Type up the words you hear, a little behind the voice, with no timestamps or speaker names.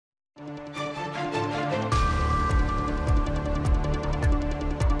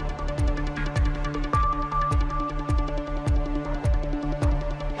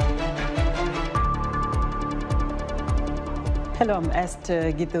Shalom,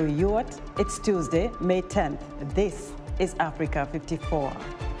 Esther Githo-Yuat. It's Tuesday, May 10th. This is Africa 54.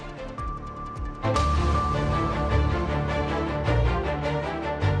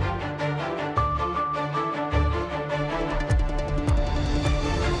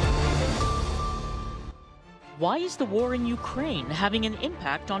 Why is the war in Ukraine having an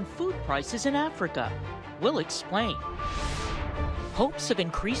impact on food prices in Africa? We'll explain. Hopes of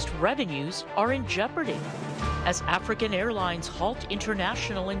increased revenues are in jeopardy as African Airlines halt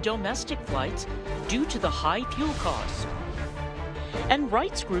international and domestic flights due to the high fuel cost. And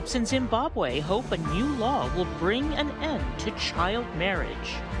rights groups in Zimbabwe hope a new law will bring an end to child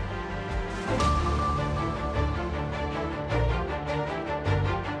marriage.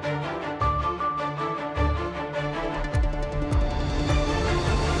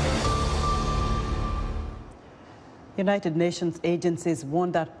 United Nations agencies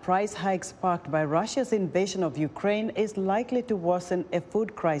warn that price hikes sparked by Russia's invasion of Ukraine is likely to worsen a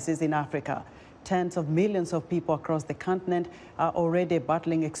food crisis in Africa. Tens of millions of people across the continent are already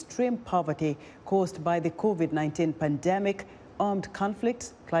battling extreme poverty caused by the COVID-19 pandemic, armed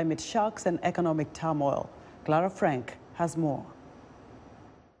conflicts, climate shocks, and economic turmoil. Clara Frank has more.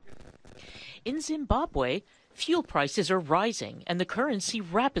 In Zimbabwe, fuel prices are rising and the currency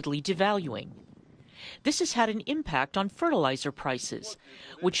rapidly devaluing. This has had an impact on fertilizer prices,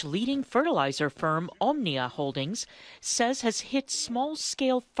 which leading fertilizer firm Omnia Holdings says has hit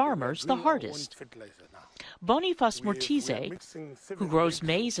small-scale farmers the hardest. Boniface Murtize, who grows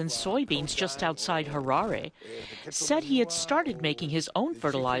maize and soybeans just outside Harare, said he had started making his own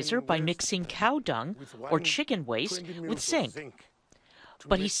fertilizer by mixing cow dung or chicken waste with zinc.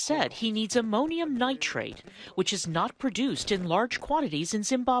 But he said he needs ammonium nitrate, which is not produced in large quantities in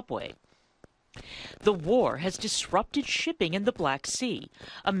Zimbabwe. The war has disrupted shipping in the Black Sea,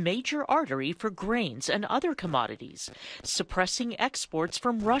 a major artery for grains and other commodities, suppressing exports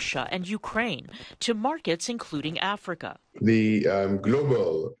from Russia and Ukraine to markets including Africa. The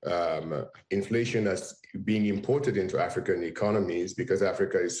global inflation that's being imported into African economies, because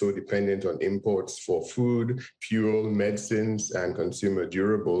Africa is so dependent on imports for food, fuel, medicines, and consumer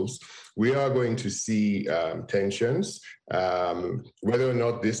durables, we are going to see tensions. Whether or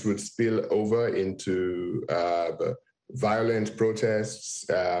not this would spill over into violent protests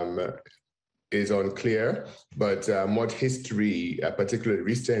is unclear, but what history, particularly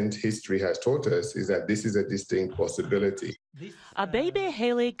recent history, has taught us is that this is a distinct possibility. Abebe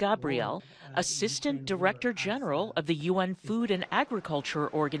Hele Gabriel, Assistant Director General of the UN Food and Agriculture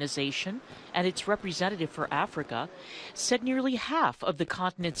Organization and its representative for Africa, said nearly half of the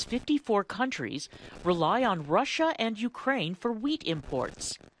continent's 54 countries rely on Russia and Ukraine for wheat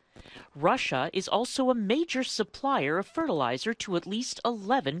imports. Russia is also a major supplier of fertilizer to at least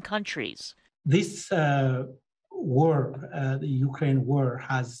 11 countries. This war, the Ukraine war,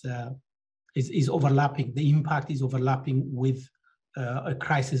 is overlapping. The impact is overlapping with a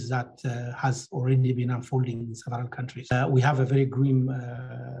crisis that has already been unfolding in several countries. We have a very grim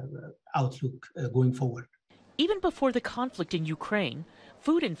outlook going forward. Even before the conflict in Ukraine,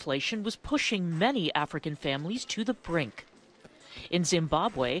 food inflation was pushing many African families to the brink. In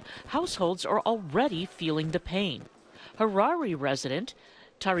Zimbabwe, households are already feeling the pain. Harare resident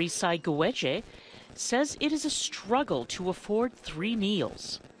Tarisai Gweje says it is a struggle to afford 3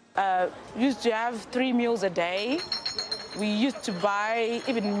 meals. Used to have 3 meals a day. We used to buy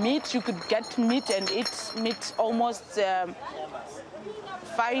even meat. You could get meat and eat meat almost 5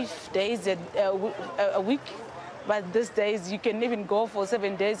 days a week. But these days you can even go for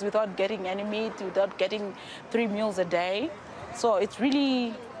 7 days without getting any meat, without getting 3 meals a day. So it's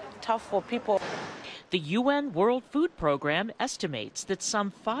really tough for people. The UN World Food Program estimates that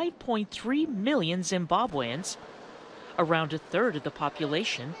some 5.3 million Zimbabweans, around a third of the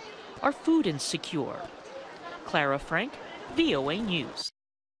population, are food insecure. Clara Frank, VOA News.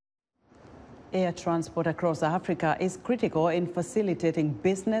 Air transport across Africa is critical in facilitating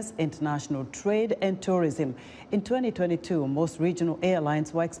business, international trade, and tourism. In 2022, most regional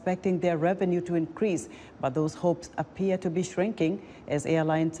airlines were expecting their revenue to increase, but those hopes appear to be shrinking as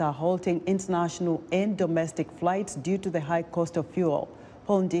airlines are halting international and domestic flights due to the high cost of fuel.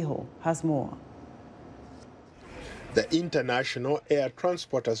 Paul Ndiho has more. The International Air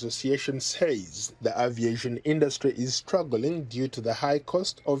Transport Association says the aviation industry is struggling due to the high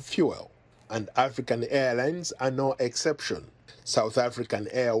cost of fuel, and African airlines are no exception. South African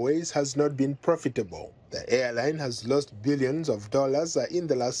Airways has not been profitable. The airline has lost billions of dollars in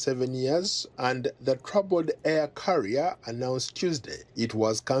the last 7 years, and the troubled air carrier announced Tuesday it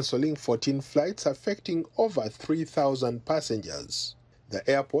was cancelling 14 flights affecting over 3,000 passengers. The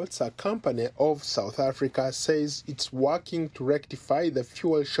Airports, a company of South Africa, says it's working to rectify the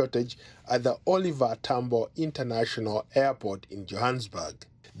fuel shortage at the Oliver Tambo International Airport in Johannesburg.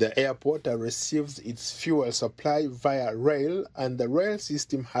 The airport receives its fuel supply via rail, and the rail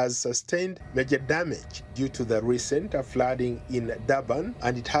system has sustained major damage due to the recent flooding in Durban,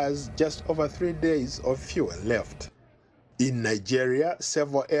 and it has just over 3 days of fuel left. In Nigeria,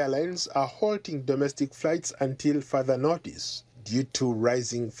 several airlines are halting domestic flights until further notice due to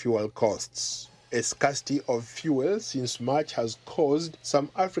rising fuel costs. A scarcity of fuel since March has caused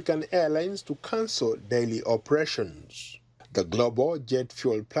some African airlines to cancel daily operations. The global jet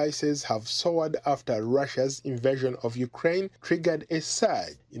fuel prices have soared after Russia's invasion of Ukraine triggered a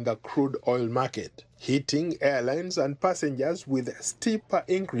surge in the crude oil market, hitting airlines and passengers with steeper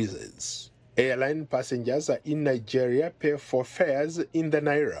increases. Airline passengers in Nigeria pay for fares in the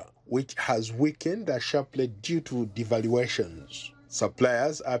naira, which has weakened sharply due to devaluations.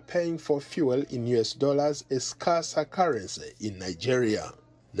 Suppliers are paying for fuel in US dollars, a scarcer currency in Nigeria.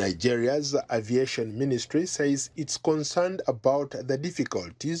 Nigeria's aviation ministry says it's concerned about the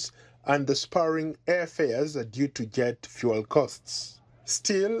difficulties and the spurring airfares due to jet fuel costs.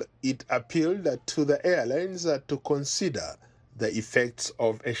 Still, it appealed to the airlines to consider the effects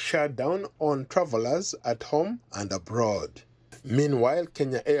of a shutdown on travelers at home and abroad. Meanwhile,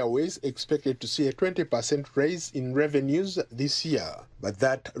 Kenya Airways expected to see a 20% raise in revenues this year, but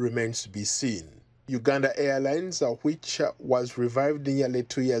that remains to be seen. Uganda Airlines, which was revived nearly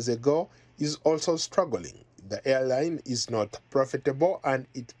 2 years ago, is also struggling. The airline is not profitable and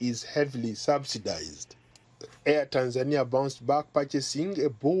it is heavily subsidized. Air Tanzania bounced back, purchasing a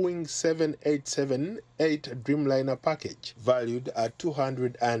Boeing 787-8 Dreamliner package valued at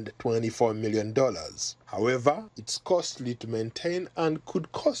 $224 million. However, it's costly to maintain and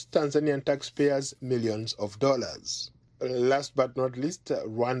could cost Tanzanian taxpayers millions of dollars. Last but not least,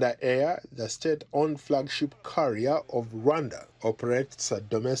 Rwanda Air, the state-owned flagship carrier of Rwanda, operates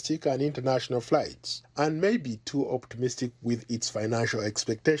domestic and international flights and may be too optimistic with its financial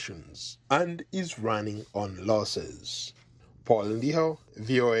expectations and is running on losses. Paul Ndiho,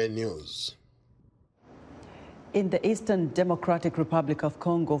 VOA News. In the Eastern Democratic Republic of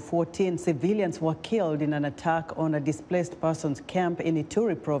Congo, 14 civilians were killed in an attack on a displaced persons camp in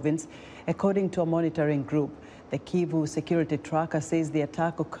Ituri province, according to a monitoring group. The Kivu security tracker says the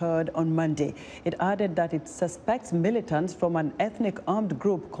attack occurred on Monday. It added that it suspects militants from an ethnic armed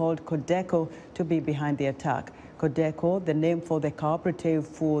group called Codeco to be behind the attack. Codeco, the name for the Cooperative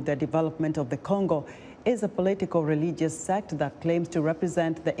for the Development of the Congo, is a political religious sect that claims to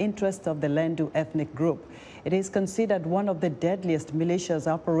represent the interests of the Lendu ethnic group. It is considered one of the deadliest militias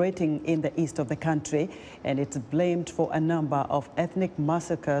operating in the east of the country, and it's blamed for a number of ethnic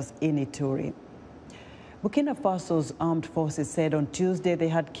massacres in Ituri. Burkina Faso's armed forces said on Tuesday they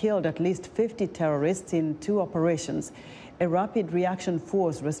had killed at least 50 terrorists in 2 operations. A rapid reaction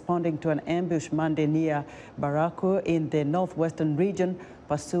force responding to an ambush Monday near Barako in the northwestern region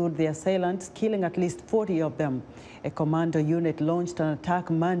pursued the assailants, killing at least 40 of them. A commando unit launched an attack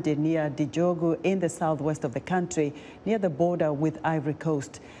Monday near Dijogu in the southwest of the country, near the border with Ivory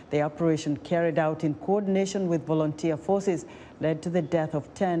Coast. The operation, carried out in coordination with volunteer forces, led to the death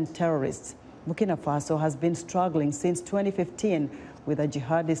of 10 terrorists. Burkina Faso has been struggling since 2015 with a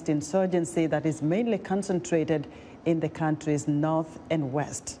jihadist insurgency that is mainly concentrated in the country's north and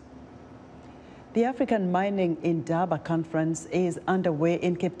west. The African Mining in Durban conference is underway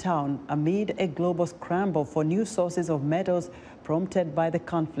in Cape Town amid a global scramble for new sources of metals prompted by the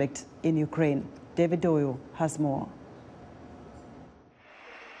conflict in Ukraine. David Doyle has more.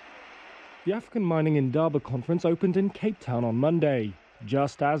 The African Mining in Durban conference opened in Cape Town on Monday,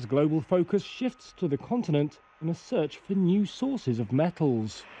 just as global focus shifts to the continent in a search for new sources of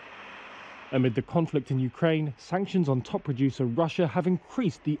metals. Amid the conflict in Ukraine, sanctions on top producer Russia have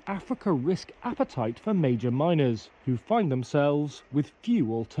increased the Africa risk appetite for major miners, who find themselves with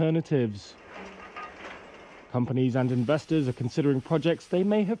few alternatives. Companies and investors are considering projects they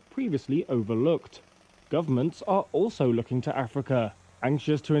may have previously overlooked. Governments are also looking to Africa,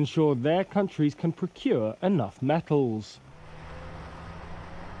 anxious to ensure their countries can procure enough metals.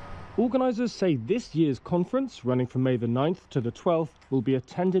 Organisers say this year's conference, running from May the 9th to the 12th, will be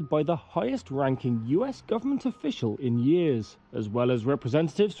attended by the highest-ranking US government official in years, as well as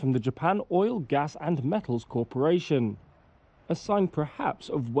representatives from the Japan Oil, Gas and Metals Corporation. A sign perhaps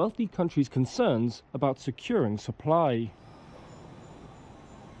of wealthy countries' concerns about securing supply.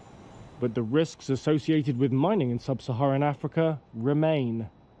 But the risks associated with mining in sub-Saharan Africa remain.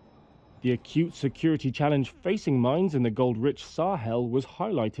 The acute security challenge facing mines in the gold-rich Sahel was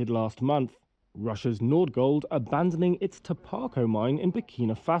highlighted last month. Russia's Nordgold abandoning its Topako mine in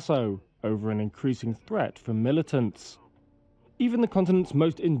Burkina Faso over an increasing threat from militants. Even the continent's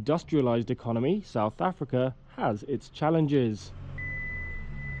most industrialized economy, South Africa, has its challenges.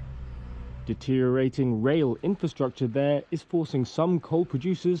 Deteriorating rail infrastructure there is forcing some coal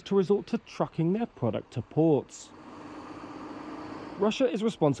producers to resort to trucking their product to ports. Russia is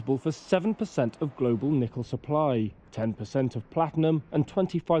responsible for 7% of global nickel supply, 10% of platinum, and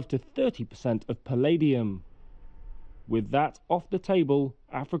 25 to 30% of palladium. With that off the table,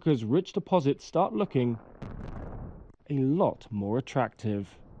 Africa's rich deposits start looking a lot more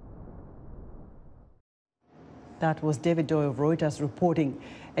attractive. That was David Doyle of Reuters reporting.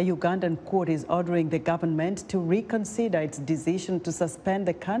 A Ugandan court is ordering the government to reconsider its decision to suspend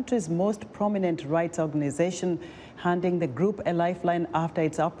the country's most prominent rights organization, handing the group a lifeline after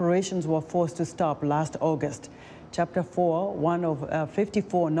its operations were forced to stop last August. Chapter 4, one of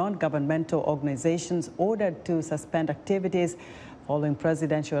 54 non-governmental organizations ordered to suspend activities following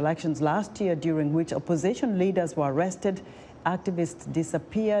presidential elections last year, during which opposition leaders were arrested, activists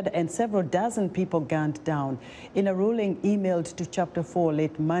disappeared, and several dozen people gunned down. In a ruling emailed to Chapter 4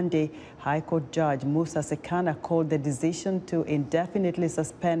 late Monday, High Court Judge Musa Sekana called the decision to indefinitely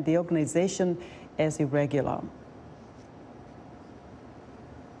suspend the organization as irregular.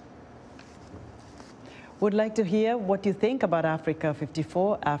 Would like to hear what you think about Africa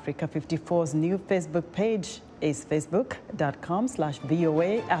 54. Africa 54's new Facebook page is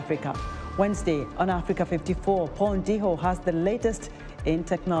facebook.com/VOA Africa. Wednesday on Africa 54, Paul Ndiho has the latest in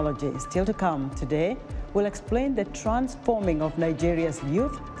technology. Still to come today, we'll explain the transforming of Nigeria's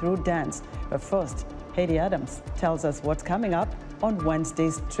youth through dance. But first, Haiti Adams tells us what's coming up on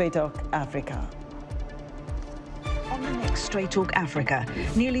Wednesday's Straight Talk Africa. On the next Straight Talk Africa,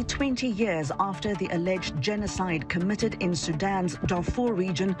 nearly 20 years after the alleged genocide committed in Sudan's Darfur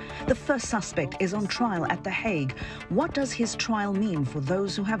region, the first suspect is on trial at The Hague. What does his trial mean for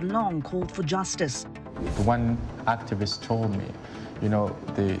those who have long called for justice? One activist told me, you know,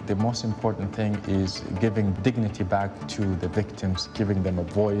 the most important thing is giving dignity back to the victims, giving them a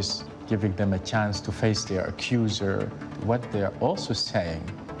voice, giving them a chance to face their accuser. What they're also saying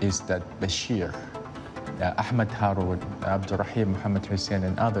is that Bashir, Ahmed Haroun, Abdurrahim Mohammed Hussein,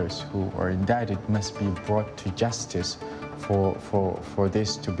 and others who are indicted must be brought to justice for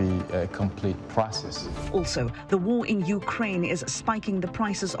this to be a complete process. Also, the war in Ukraine is spiking the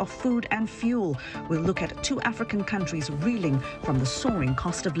prices of food and fuel. We'll look at two African countries reeling from the soaring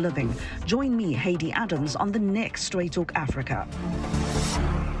cost of living. Join me, Haiti Adams, on the next Straight Talk Africa.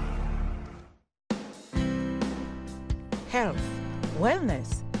 Health,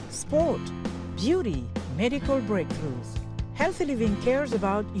 wellness, sport, beauty, medical breakthroughs. Healthy Living cares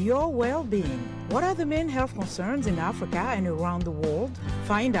about your well-being. What are the main health concerns in Africa and around the world?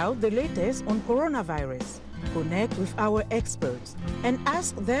 Find out the latest on coronavirus. Connect with our experts and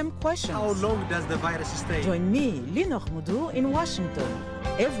ask them questions. How long does the virus stay? Join me, Linoch Mudu, in Washington,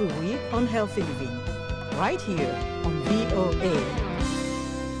 every week on Healthy Living, right here on VOA.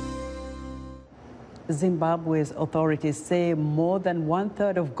 Zimbabwe's authorities say more than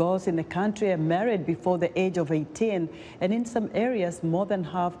 1/3 of girls in the country are married before the age of 18, and in some areas, more than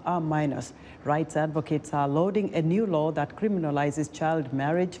half are minors. Rights advocates are lauding a new law that criminalizes child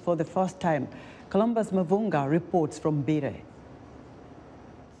marriage for the first time. Columbus Mavunga reports from Bire.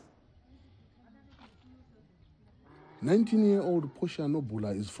 19-year-old Portia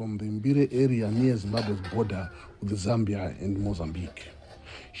Nobula is from the Mbire area near Zimbabwe's border with Zambia and Mozambique.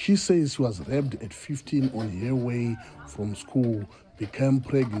 She says she was raped at 15 on her way from school, became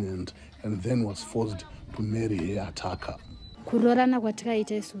pregnant, and then was forced to marry her attacker.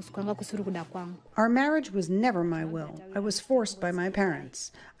 Our marriage was never my will. I was forced by my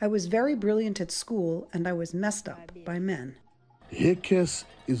parents. I was very brilliant at school, and I was messed up by men. Her case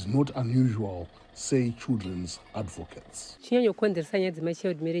is not unusual, say children's advocates.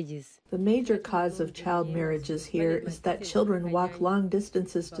 The major cause of child marriages here is that children walk long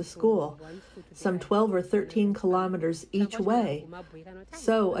distances to school, some 12 or 13 kilometers each way.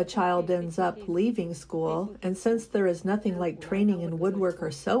 So a child ends up leaving school, and since there is nothing like training in woodwork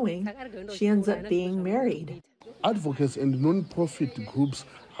or sewing, she ends up being married. Advocates and non-profit groups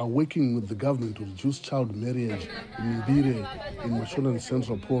are working with the government to reduce child marriage in Mbire, in Mashonaland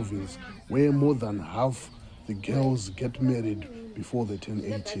Central Province, where more than half the girls get married before they turn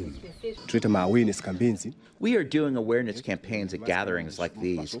 18. We are doing awareness campaigns at gatherings like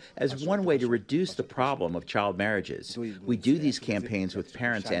these as one way to reduce the problem of child marriages. We do these campaigns with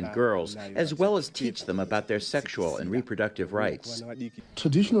parents and girls, as well as teach them about their sexual and reproductive rights.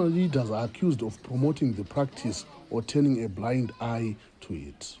 Traditional leaders are accused of promoting the practice or turning a blind eye to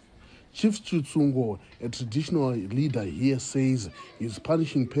it. Chief Chitsungo, a traditional leader here, says he's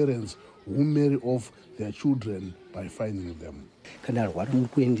punishing parents who marry off their children by fining them.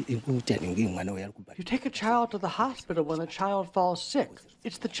 You take a child to the hospital when the child falls sick.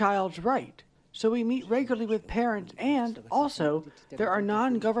 It's the child's right. So we meet regularly with parents, and also there are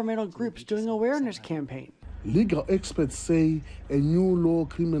non-governmental groups doing awareness campaigns. Legal experts say a new law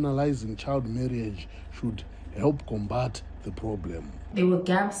criminalizing child marriage should help combat the problem. There were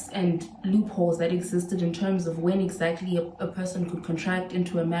gaps and loopholes that existed in terms of when exactly a person could contract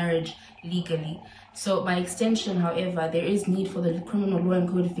into a marriage legally. So by extension, however, there is need for the Criminal Law and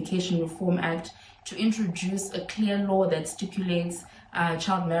Codification Reform Act to introduce a clear law that stipulates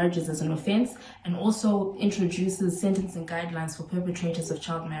child marriages as an offense and also introduces sentencing guidelines for perpetrators of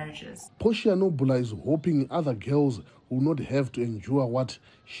child marriages. Portia Nobula is hoping other girls will not have to endure what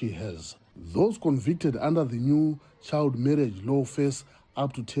she has. Those convicted under the new child marriage law face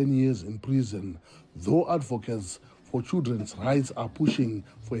up to 10 years in prison, though advocates for children's rights are pushing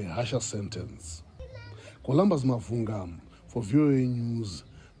for a harsher sentence. Columbus Mavunga for VOA News,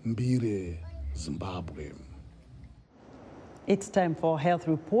 Mbire, Zimbabwe. It's time for Health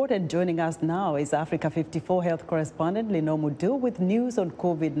Report, and joining us now is Africa 54 health correspondent Lino Mudu with news on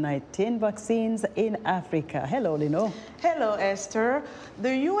COVID-19 vaccines in Africa. Hello, Lino. Hello, Esther.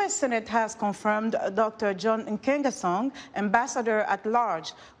 The U.S. Senate has confirmed Dr. John Nkengasong, Ambassador at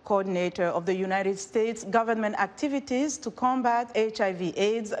Large, coordinator of the United States government activities to combat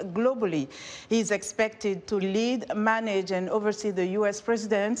HIV/AIDS globally. He is expected to lead, manage, and oversee the U.S.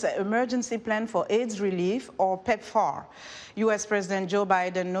 President's Emergency Plan for AIDS Relief, or PEPFAR. U.S. President Joe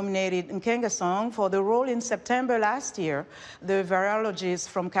Biden nominated Nkengasong for the role in September last year. The virologist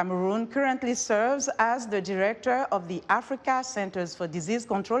from Cameroon currently serves as the director of the Africa Centers for Disease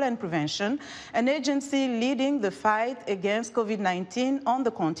Control and Prevention, an agency leading the fight against COVID-19 on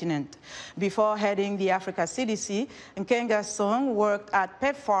the continent. Before heading the Africa CDC, Nkengasong worked at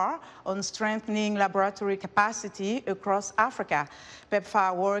PEPFAR on strengthening laboratory capacity across Africa.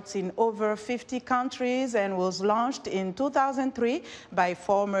 PEPFAR works in over 50 countries and was launched in 2003 by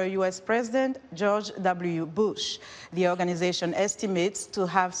former U.S. President George W. Bush. The organization estimates to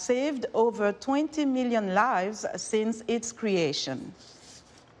have saved over 20 million lives since its creation.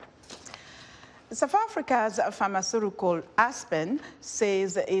 South Africa's pharmaceutical Aspen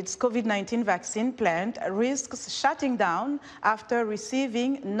says its COVID-19 vaccine plant risks shutting down after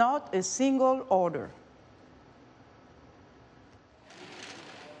receiving not a single order.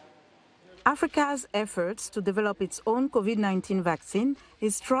 Africa's efforts to develop its own COVID-19 vaccine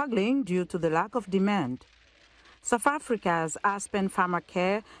is struggling due to the lack of demand. South Africa's Aspen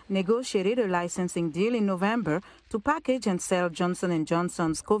Pharmacare negotiated a licensing deal in November to package and sell Johnson &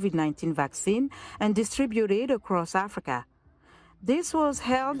 Johnson's COVID-19 vaccine and distribute it across Africa. This was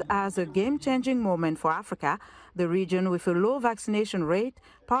hailed as a game-changing moment for Africa, the region with a low vaccination rate,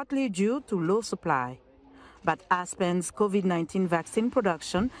 partly due to low supply. But Aspen's COVID-19 vaccine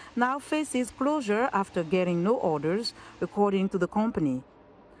production now faces closure after getting no orders, according to the company.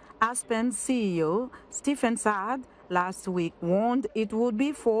 Aspen's CEO, Stephen Saad, last week warned it would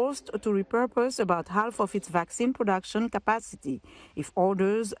be forced to repurpose about half of its vaccine production capacity if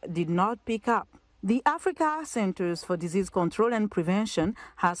orders did not pick up. The Africa Centers for Disease Control and Prevention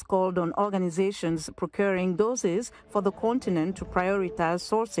has called on organizations procuring doses for the continent to prioritize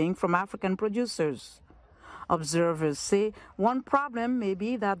sourcing from African producers. Observers say one problem may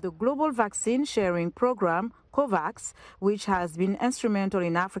be that the global vaccine sharing program, COVAX, which has been instrumental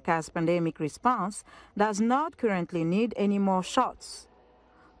in Africa's pandemic response, does not currently need any more shots.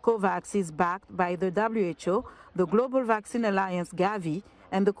 COVAX is backed by the WHO, the Global Vaccine Alliance Gavi,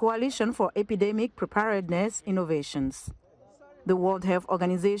 and the Coalition for Epidemic Preparedness Innovations. The World Health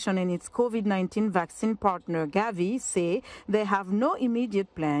Organization and its COVID-19 vaccine partner Gavi say they have no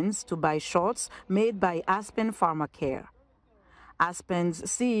immediate plans to buy shots made by Aspen Pharmacare. Aspen's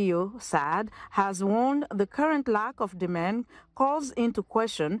CEO, Saad, has warned the current lack of demand calls into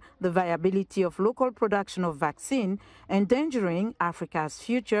question the viability of local production of vaccine, endangering Africa's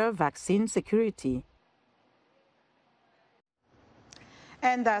future vaccine security.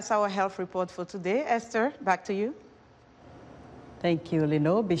 And that's our health report for today. Esther, back to you. Thank you,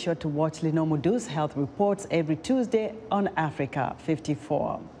 Lino. Be sure to watch Lino Mudu's health reports every Tuesday on Africa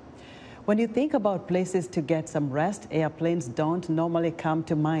 54. When you think about places to get some rest, airplanes don't normally come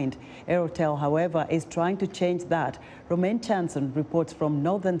to mind. Aerotel, however, is trying to change that. Romain Chanson reports from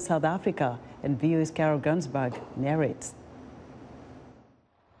northern South Africa, and VOA's Carol Gunsberg narrates.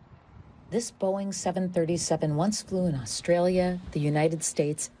 This Boeing 737 once flew in Australia, the United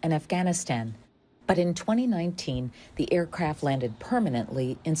States, and Afghanistan. But in 2019, the aircraft landed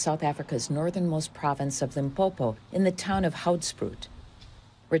permanently in South Africa's northernmost province of Limpopo in the town of Houtspruit.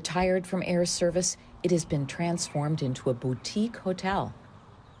 Retired from air service, it has been transformed into a boutique hotel.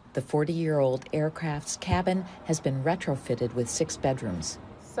 The 40-year-old aircraft's cabin has been retrofitted with 6 bedrooms.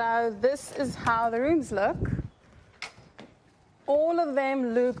 So this is how the rooms look. All of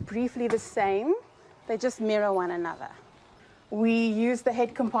them look briefly the same. They just mirror one another. We use the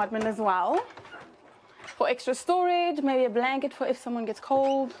head compartment as well for extra storage, maybe a blanket for if someone gets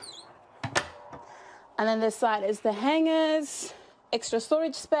cold. And then this side is the hangers, extra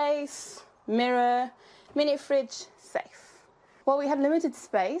storage space, mirror, mini fridge, safe. Well, we had limited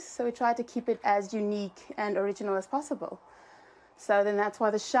space, so we tried to keep it as unique and original as possible. So then that's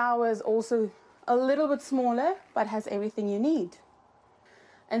why the shower is also a little bit smaller, but has everything you need.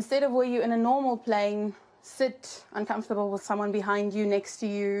 Instead of where you're in a normal plane, sit uncomfortable with someone behind you, next to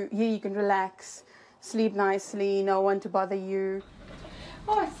you, here you can relax, sleep nicely, no one to bother you.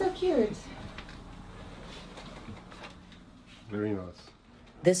 Oh, it's so cute. Very nice.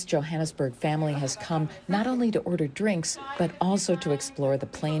 This Johannesburg family has come not only to order drinks, but also to explore the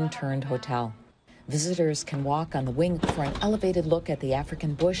plane-turned hotel. Visitors can walk on the wing for an elevated look at the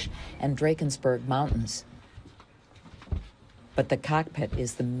African bush and Drakensberg Mountains. But the cockpit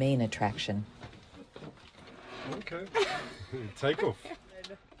is the main attraction. Okay, take off.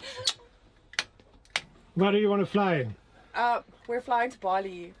 Where do you want to fly? We're flying to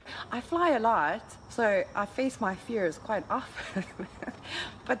Bali. I fly a lot, so I face my fears quite often.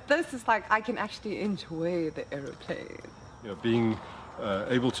 But this is like, I can actually enjoy the aeroplane. Yeah, being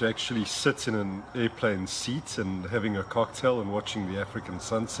able to actually sit in an airplane seat and having a cocktail and watching the African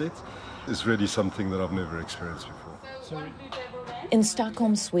sunset is really something that I've never experienced before. In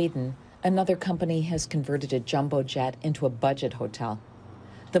Stockholm, Sweden, another company has converted a jumbo jet into a budget hotel.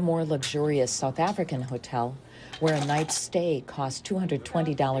 The more luxurious South African hotel, where a night's stay cost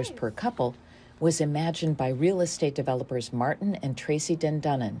 $220 per couple, was imagined by real estate developers Martin and Tracy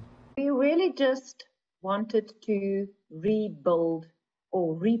Dendunnen. We really just wanted to rebuild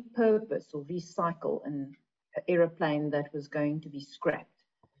or repurpose or recycle an aeroplane that was going to be scrapped.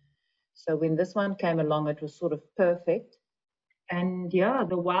 So when this one came along, it was sort of perfect. And yeah,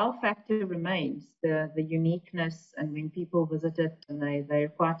 the wow factor remains, the uniqueness, and when people visit it, and they're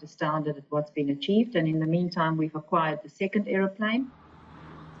quite astounded at what's been achieved. And in the meantime, we've acquired the second aeroplane.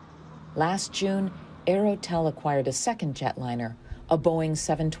 Last June, Aerotel acquired a second jetliner, a Boeing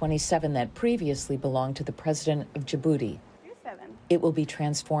 727 that previously belonged to the president of Djibouti. It will be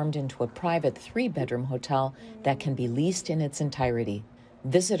transformed into a private 3-bedroom hotel that can be leased in its entirety.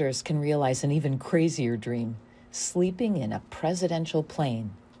 Visitors can realize an even crazier dream: sleeping in a presidential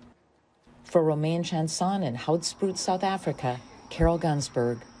plane. For Romain Chanson in Houtspruit, South Africa, Carol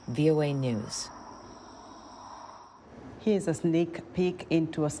Gunsberg, VOA News. Here's a sneak peek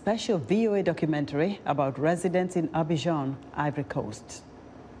into a special VOA documentary about residents in Abidjan, Ivory Coast.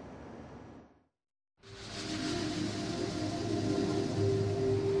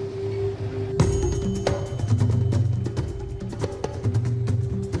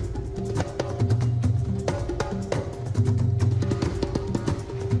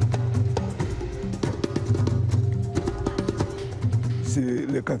 C'est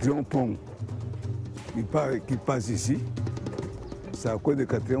le 4e pont qui passe ici. C'est à cause du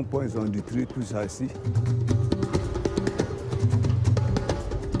 4e pont, ils ont détruit tout ça ici.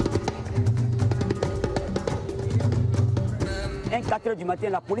 À 4 heures du matin,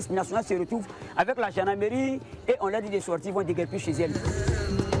 la police nationale se retrouve avec la gendarmerie et on leur dit de sortir, ils vont déguerpir chez elles.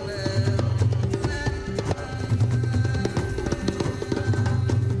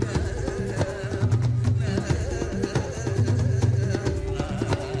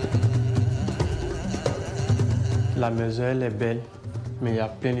 La maison, elle est belle, mais il y a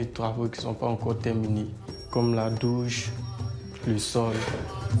plein de travaux qui ne sont pas encore terminés, comme la douche, le sol.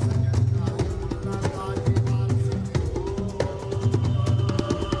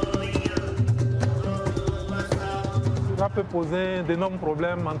 Ça peut poser d'énormes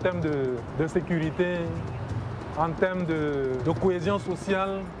problèmes en termes de sécurité, en termes de cohésion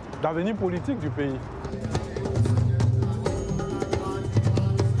sociale, d'avenir politique du pays.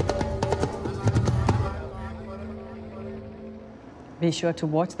 Be sure to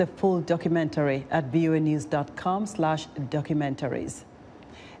watch the full documentary at voanews.com/documentaries.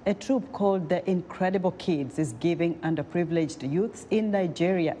 A troupe called The Incredible Kids is giving underprivileged youths in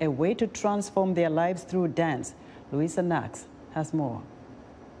Nigeria a way to transform their lives through dance. Louisa Nax has more.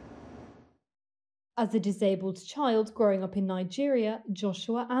 As a disabled child growing up in Nigeria,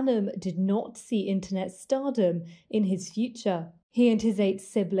 Joshua Annam did not see internet stardom in his future. He and his 8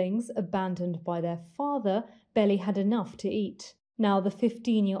 siblings, abandoned by their father, barely had enough to eat. Now the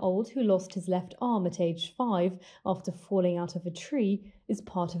 15-year-old who lost his left arm at age 5 after falling out of a tree is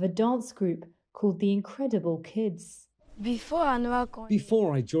part of a dance group called the Incredible Kids. Before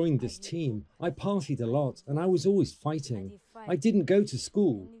I joined this team, I partied a lot and I was always fighting. I didn't go to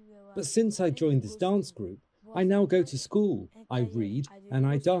school. But since I joined this dance group, I now go to school. I read and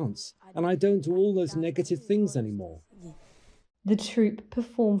I dance. And I don't do all those negative things anymore. The troupe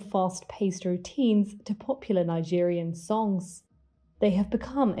perform fast-paced routines to popular Nigerian songs. They have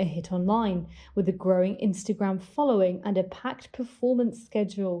become a hit online, with a growing Instagram following and a packed performance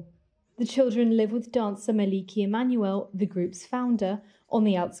schedule. The children live with dancer Maliki Emmanuel, the group's founder, on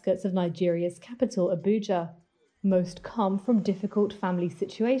the outskirts of Nigeria's capital, Abuja. Most come from difficult family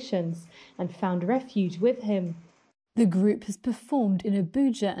situations and found refuge with him. The group has performed in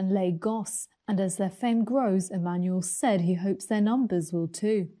Abuja and Lagos, and as their fame grows, Emmanuel said he hopes their numbers will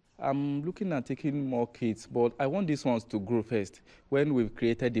too. I'm looking at taking more kids, but I want these ones to grow first. When we've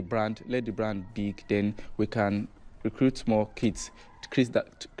created the brand, let the brand big, then we can recruit more kids. Kids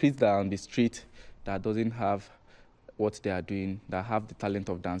that are on the street that doesn't have what they are doing, that have the talent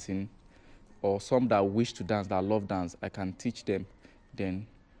of dancing, or some that wish to dance, that love dance. I can teach them, then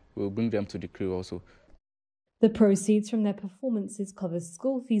we'll bring them to the crew also. The proceeds from their performances cover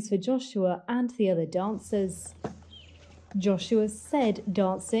school fees for Joshua and the other dancers. Joshua said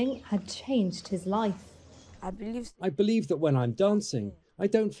dancing had changed his life. I believe that when I'm dancing, I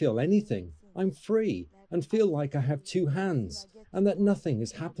don't feel anything. I'm free and feel like I have 2 hands and that nothing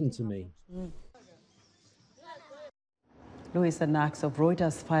has happened to me. Louis Anax of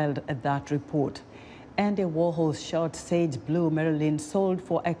Reuters filed that report. Andy Warhol's short Sage Blue Marilyn sold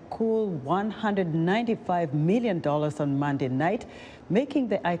for a cool $195 million on Monday night, making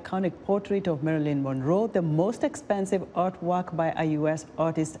the iconic portrait of Marilyn Monroe the most expensive artwork by a U.S.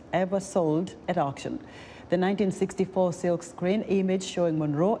 artist ever sold at auction. The 1964 silkscreen image showing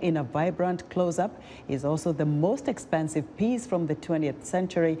Monroe in a vibrant close-up is also the most expensive piece from the 20th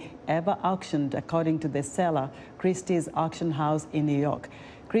century ever auctioned, according to the seller, Christie's Auction House in New York.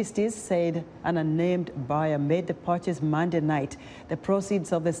 Christie's said an unnamed buyer made the purchase Monday night. The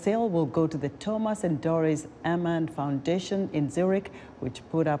proceeds of the sale will go to the Thomas and Doris Amann Foundation in Zurich, which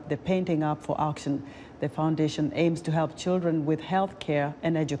put up the painting up for auction. The foundation aims to help children with health care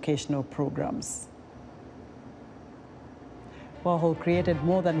and educational programs. Warhol created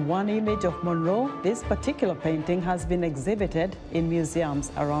more than one image of Monroe. This particular painting has been exhibited in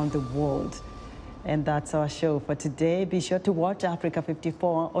museums around the world. And that's our show for today. Be sure to watch Africa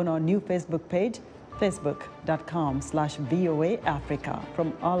 54 on our new Facebook page, facebook.com/VOA Africa.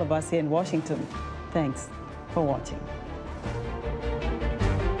 From all of us here in Washington, thanks for watching.